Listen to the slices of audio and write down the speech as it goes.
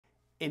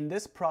In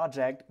this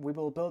project, we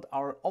will build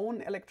our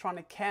own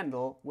electronic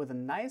candle with a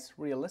nice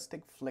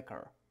realistic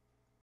flicker.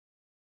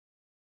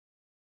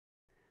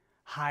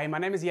 Hi, my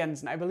name is Jens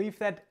and I believe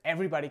that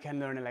everybody can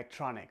learn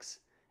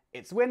electronics.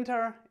 It's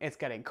winter, it's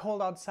getting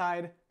cold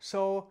outside,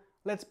 so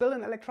let's build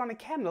an electronic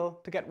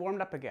candle to get warmed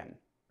up again.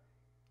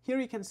 Here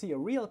you can see a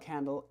real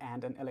candle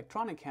and an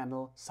electronic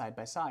candle side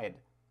by side.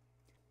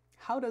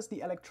 How does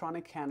the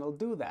electronic candle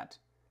do that?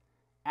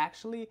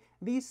 Actually,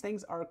 these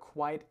things are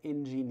quite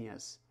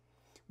ingenious.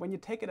 When you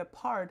take it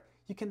apart,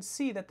 you can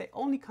see that they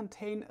only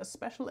contain a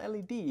special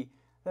LED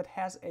that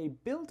has a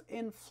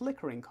built-in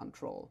flickering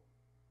control.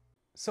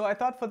 So I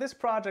thought for this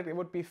project it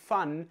would be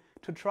fun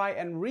to try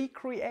and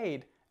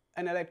recreate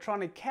an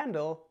electronic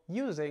candle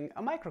using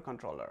a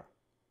microcontroller.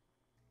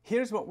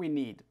 Here's what we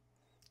need: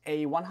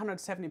 a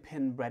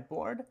 170-pin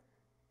breadboard,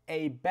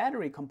 a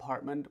battery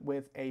compartment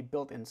with a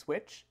built-in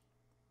switch,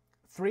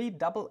 3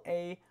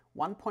 AA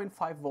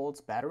 1.5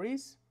 volts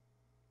batteries,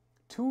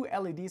 2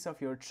 LEDs of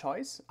your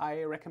choice,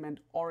 I recommend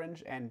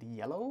orange and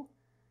yellow,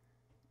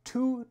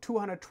 2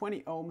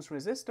 220 ohms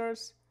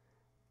resistors,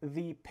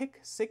 the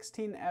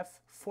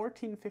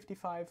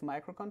PIC16F1455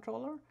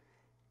 microcontroller,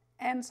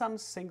 and some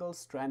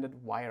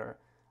single-stranded wire.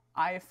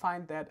 I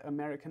find that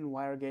American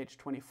wire gauge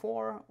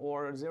 24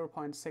 or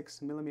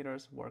 0.6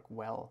 millimeters work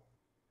well.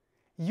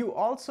 You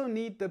also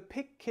need the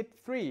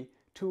PIC-Kit3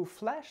 to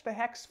flash the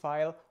hex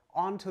file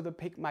onto the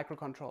PIC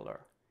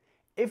microcontroller.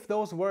 If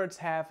those words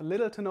have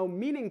little to no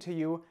meaning to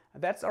you,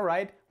 that's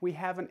alright, we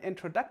have an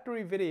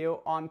introductory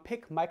video on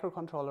PIC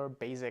microcontroller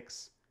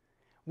basics.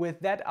 With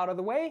that out of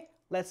the way,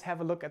 let's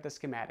have a look at the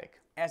schematic.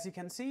 As you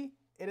can see,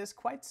 it is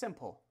quite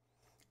simple.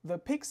 The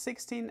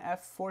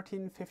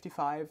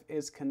PIC16F1455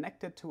 is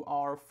connected to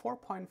our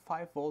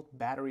 4.5 volt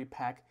battery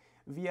pack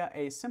via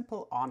a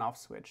simple on-off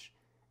switch.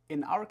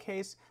 In our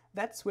case,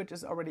 that switch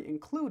is already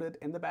included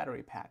in the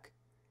battery pack.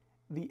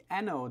 The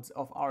anodes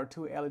of our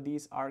two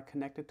LEDs are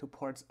connected to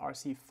ports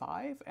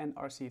RC5 and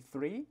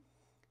RC3,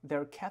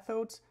 their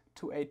cathodes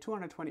to a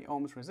 220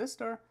 ohms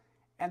resistor,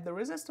 and the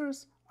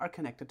resistors are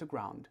connected to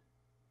ground.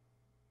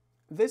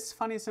 This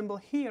funny symbol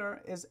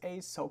here is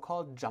a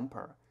so-called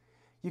jumper.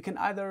 You can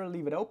either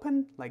leave it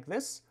open, like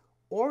this,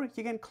 or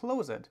you can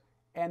close it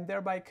and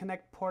thereby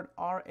connect port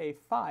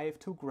RA5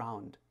 to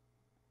ground.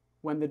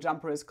 When the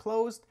jumper is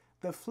closed,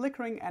 the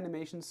flickering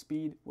animation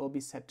speed will be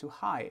set to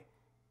high,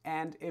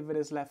 and if it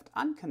is left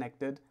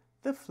unconnected,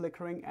 the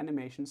flickering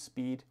animation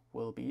speed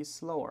will be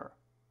slower.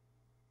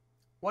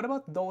 What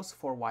about those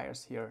 4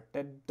 wires here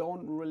that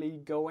don't really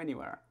go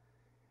anywhere?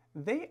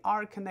 They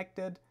are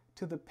connected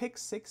to the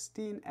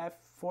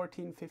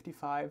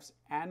PIC16F1455's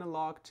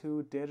analog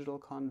to digital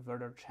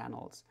converter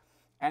channels,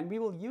 and we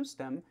will use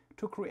them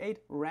to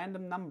create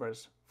random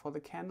numbers for the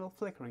candle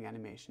flickering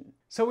animation.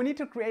 So we need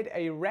to create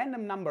a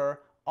random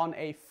number on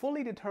a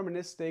fully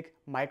deterministic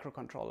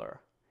microcontroller.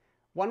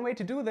 One way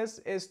to do this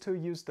is to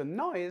use the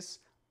noise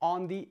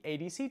on the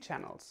ADC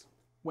channels.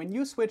 When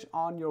you switch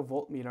on your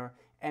voltmeter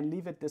and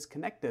leave it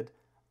disconnected,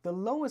 the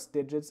lowest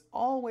digits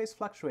always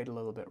fluctuate a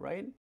little bit,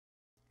 right?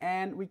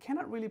 And we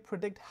cannot really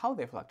predict how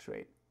they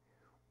fluctuate.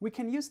 We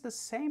can use the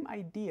same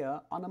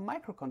idea on a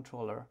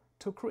microcontroller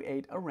to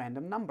create a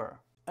random number.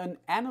 An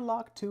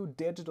analog to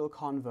digital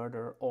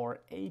converter,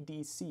 or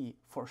ADC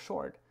for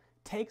short,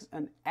 takes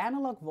an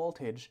analog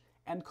voltage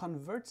and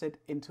converts it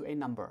into a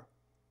number.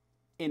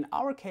 In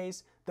our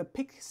case, the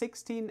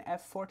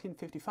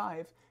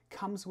PIC16F1455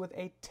 comes with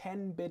a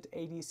 10-bit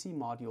ADC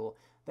module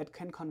that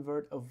can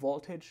convert a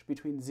voltage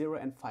between 0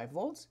 and 5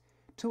 volts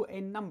to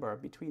a number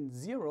between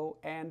 0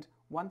 and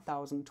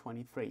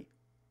 1023.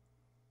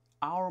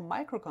 Our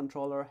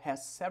microcontroller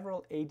has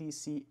several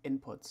ADC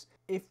inputs.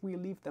 If we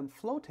leave them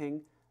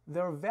floating,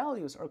 their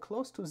values are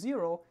close to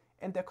 0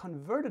 and their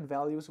converted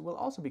values will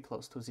also be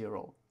close to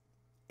 0.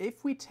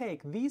 If we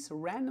take these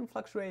random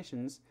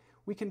fluctuations,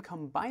 we can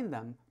combine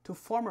them to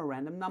form a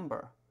random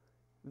number.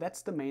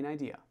 That's the main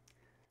idea.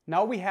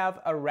 Now we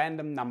have a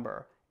random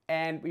number,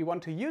 and we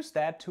want to use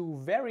that to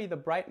vary the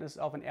brightness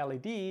of an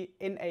LED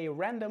in a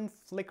random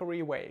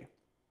flickery way.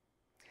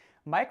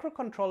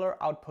 Microcontroller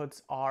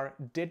outputs are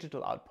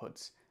digital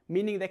outputs,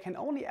 meaning they can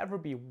only ever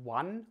be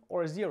 1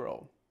 or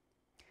 0.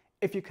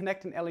 If you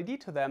connect an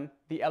LED to them,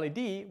 the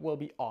LED will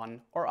be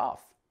on or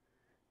off.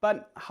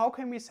 But how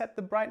can we set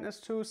the brightness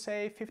to,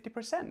 say,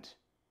 50%?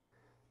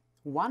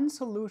 One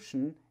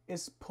solution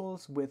is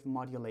pulse width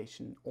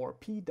modulation, or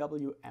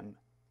PWM.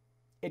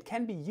 It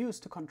can be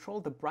used to control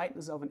the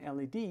brightness of an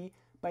LED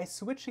by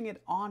switching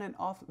it on and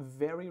off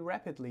very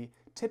rapidly,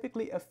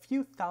 typically a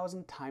few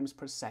thousand times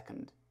per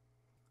second.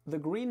 The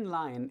green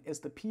line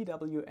is the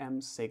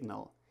PWM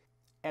signal.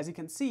 As you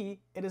can see,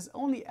 it is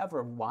only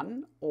ever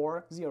 1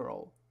 or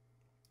 0.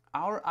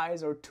 Our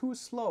eyes are too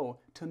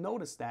slow to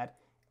notice that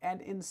and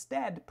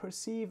instead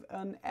perceive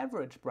an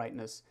average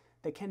brightness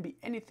that can be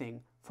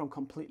anything from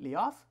completely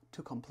off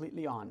to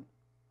completely on.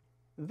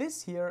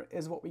 This here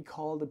is what we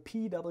call the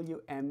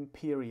PWM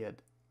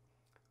period.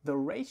 The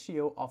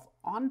ratio of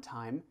on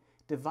time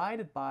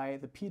divided by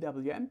the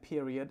PWM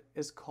period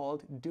is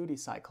called duty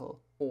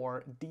cycle,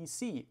 or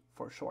DC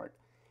for short.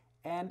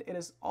 and it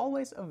is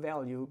always a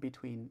value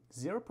between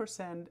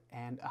 0%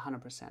 and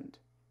 100%.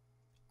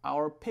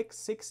 Our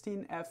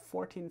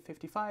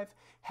PIC16F1455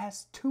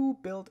 has 2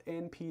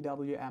 built-in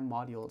PWM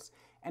modules,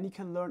 and you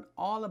can learn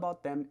all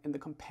about them in the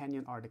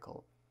companion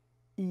article.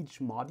 Each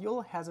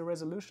module has a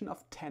resolution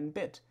of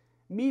 10-bit,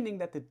 meaning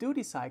that the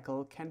duty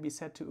cycle can be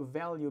set to a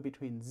value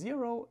between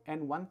 0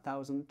 and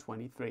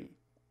 1023.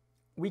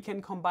 We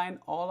can combine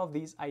all of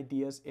these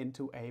ideas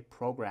into a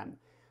program.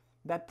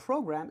 That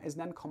program is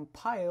then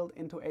compiled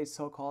into a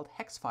so-called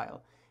hex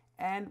file,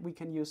 and we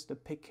can use the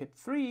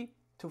PIC-Kit3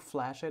 to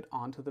flash it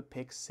onto the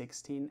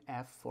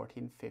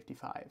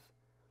PIC16F1455.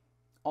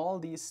 All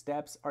these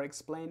steps are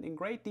explained in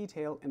great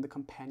detail in the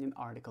companion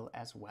article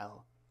as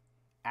well.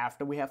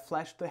 After we have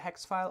flashed the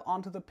hex file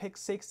onto the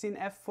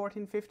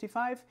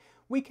PIC16F1455,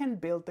 we can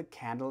build the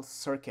candle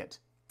circuit.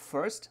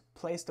 First,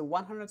 place the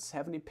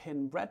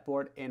 170-pin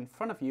breadboard in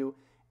front of you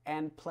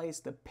and place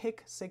the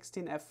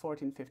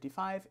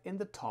PIC16F1455 in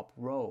the top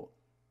row.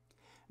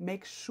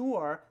 Make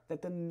sure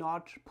that the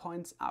notch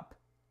points up.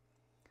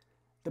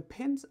 The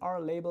pins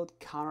are labeled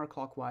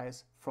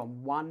counterclockwise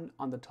from 1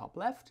 on the top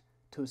left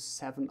to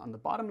 7 on the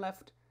bottom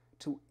left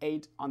to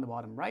 8 on the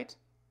bottom right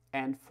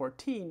and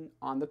 14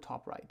 on the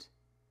top right.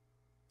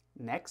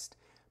 Next,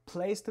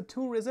 place the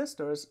 2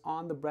 resistors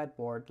on the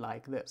breadboard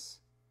like this.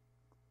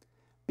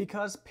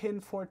 Because pin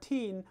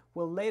 14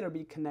 will later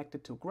be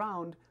connected to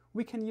ground,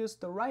 we can use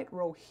the right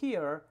row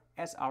here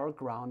as our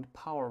ground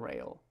power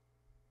rail.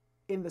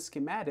 In the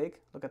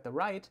schematic, look at the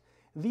right,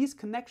 these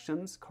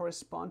connections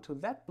correspond to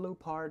that blue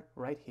part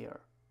right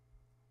here.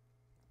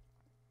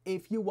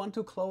 If you want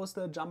to close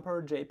the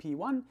jumper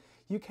JP1,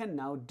 you can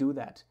now do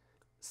that.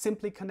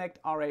 Simply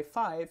connect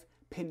RA5,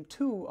 pin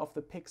 2 of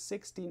the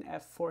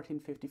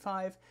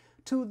PIC16F1455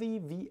 to the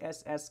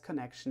VSS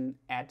connection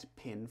at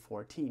pin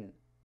 14.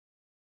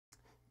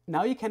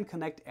 Now you can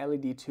connect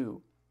LED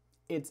 2.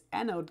 Its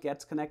anode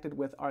gets connected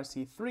with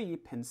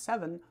RC3 pin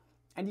 7,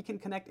 and you can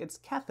connect its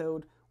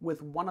cathode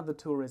with one of the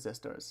 2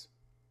 resistors.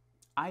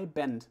 I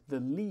bent the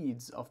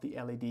leads of the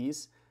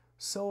LEDs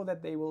so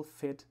that they will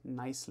fit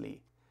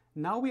nicely.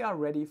 Now we are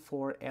ready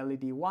for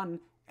LED 1,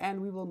 and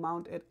we will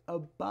mount it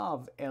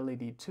above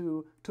LED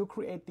 2 to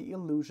create the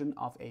illusion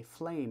of a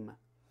flame.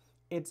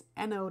 Its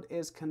anode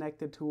is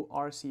connected to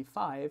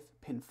RC5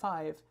 pin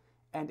 5,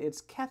 and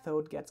its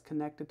cathode gets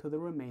connected to the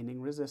remaining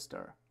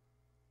resistor.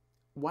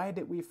 Why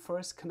did we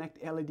first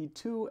connect LED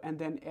 2 and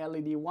then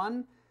LED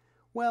 1?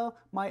 Well,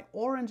 my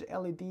orange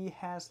LED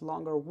has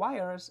longer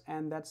wires,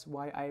 and that's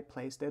why I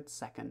placed it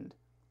second.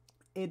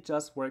 It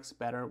just works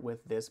better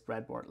with this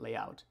breadboard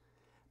layout.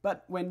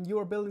 But when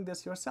you're building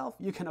this yourself,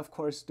 you can of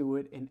course do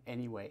it in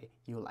any way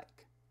you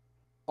like.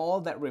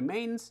 All that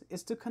remains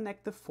is to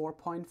connect the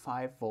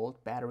 4.5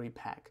 volt battery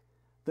pack.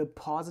 The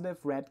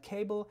positive red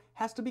cable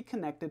has to be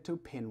connected to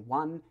pin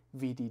 1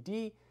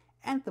 VDD,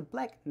 and the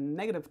black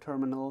negative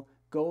terminal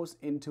goes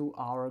into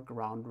our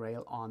ground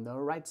rail on the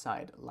right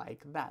side,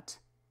 like that.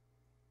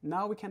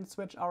 Now we can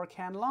switch our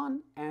candle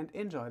on and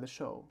enjoy the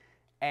show.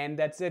 And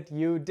that's it,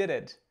 you did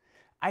it!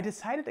 I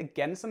decided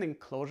against an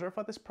enclosure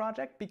for this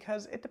project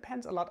because it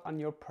depends a lot on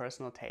your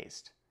personal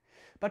taste.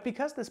 But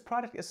because this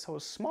project is so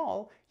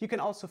small, you can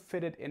also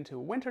fit it into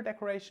winter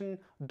decoration,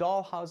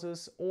 doll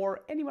houses,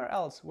 or anywhere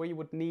else where you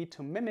would need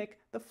to mimic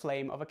the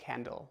flame of a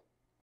candle.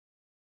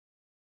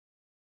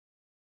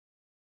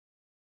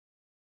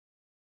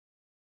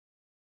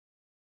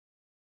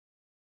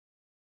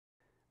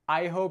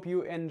 I hope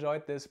you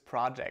enjoyed this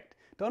project.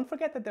 Don't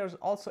forget that there's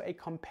also a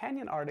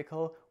companion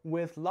article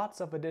with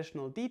lots of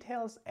additional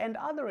details and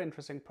other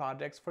interesting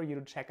projects for you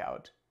to check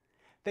out.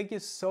 Thank you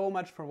so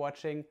much for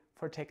watching,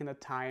 for taking the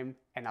time,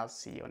 and I'll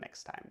see you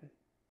next time.